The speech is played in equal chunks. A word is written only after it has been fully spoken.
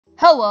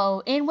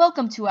Hello, and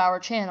welcome to our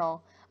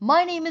channel.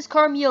 My name is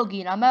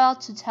Yogi, and I'm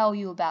about to tell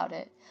you about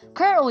it.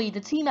 Currently, the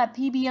team at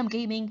PBM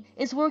Gaming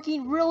is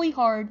working really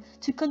hard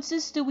to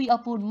consistently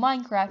upload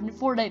Minecraft and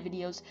Fortnite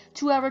videos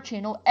to our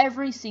channel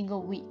every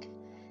single week.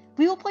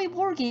 We will play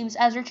more games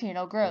as our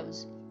channel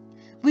grows.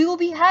 We will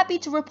be happy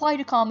to reply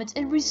to comments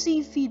and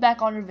receive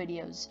feedback on our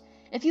videos.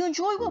 If you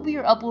enjoy what we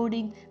are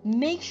uploading,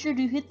 make sure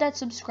to hit that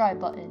subscribe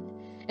button.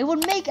 It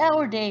would make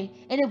our day,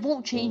 and it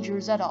won't change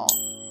yours at all.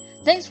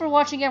 Thanks for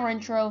watching our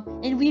intro,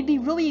 and we'd be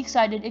really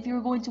excited if you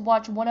were going to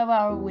watch one of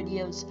our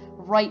videos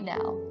right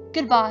now.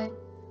 Goodbye.